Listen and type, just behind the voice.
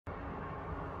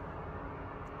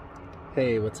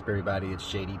Hey, what's up everybody? It's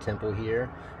JD Temple here.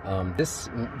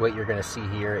 What you're going to see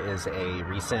here is a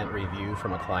recent review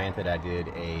from a client that I did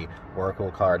a oracle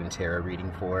card and tarot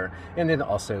reading for. And then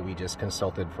also we just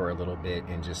consulted for a little bit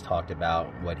and just talked about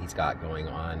what he's got going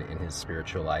on in his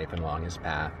spiritual life and along his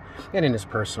path and in his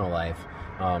personal life.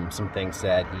 Some things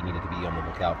that he needed to be on the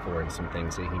lookout for and some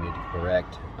things that he needed to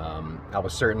correct. I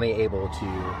was certainly able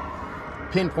to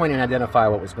pinpoint and identify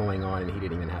what was going on, and he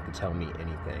didn't even have to tell me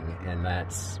anything. And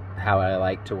that's how I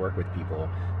like to work with people.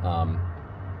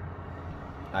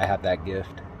 I have that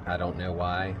gift. I don't know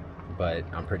why, but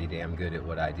I'm pretty damn good at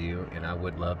what I do, and I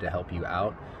would love to help you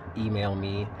out. Email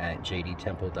me at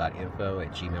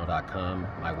jdtemple.info@gmail.com.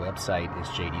 My website is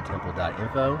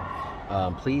jdtemple.info.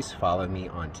 Please follow me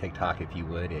on TikTok if you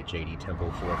would at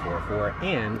jdtemple444,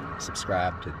 and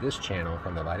subscribe to this channel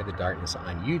From the Light of the Darkness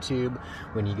on YouTube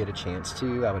when you get a chance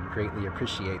to. I would greatly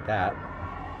appreciate that.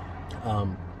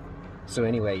 So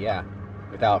anyway, yeah,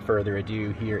 without further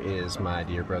ado, here is my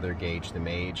dear brother Gage the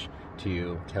Mage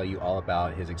to tell you all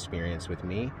about his experience with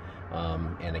me.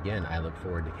 And again, I look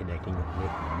forward to connecting with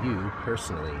you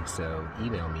personally. So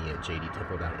email me at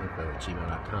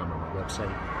jdtemple.info@gmail.com, or my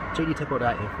website,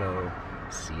 jdtemple.info.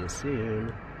 See you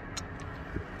soon.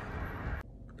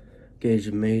 Gage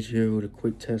the Mage here with a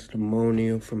quick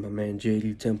testimonial from my man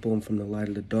JD Temple and From the Light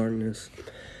of the Darkness.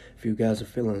 If you guys are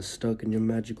feeling stuck in your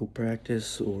magical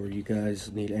practice, or you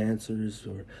guys need answers,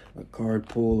 or a card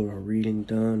pull, or a reading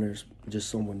done, or just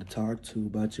someone to talk to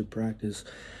about your practice,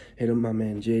 hit up my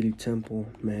man JD Temple.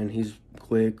 Man, he's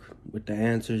quick with the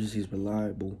answers, he's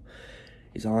reliable,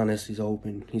 he's honest, he's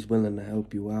open, he's willing to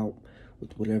help you out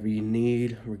with whatever you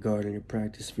need regarding your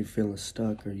practice. If you're feeling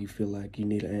stuck, or you feel like you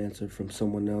need an answer from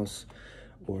someone else,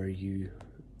 or you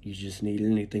just need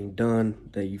anything done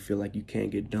that you feel like you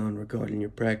can't get done regarding your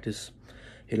practice,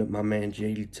 hit up my man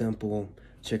JD Temple.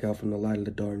 Check out From the Light of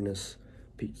the Darkness.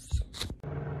 Peace.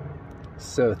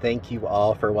 So thank you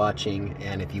all for watching,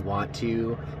 and if you want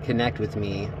to connect with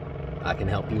me, I can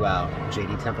help you out.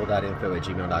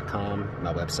 jdtemple.info@gmail.com,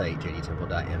 my website,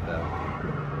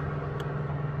 jdtemple.info.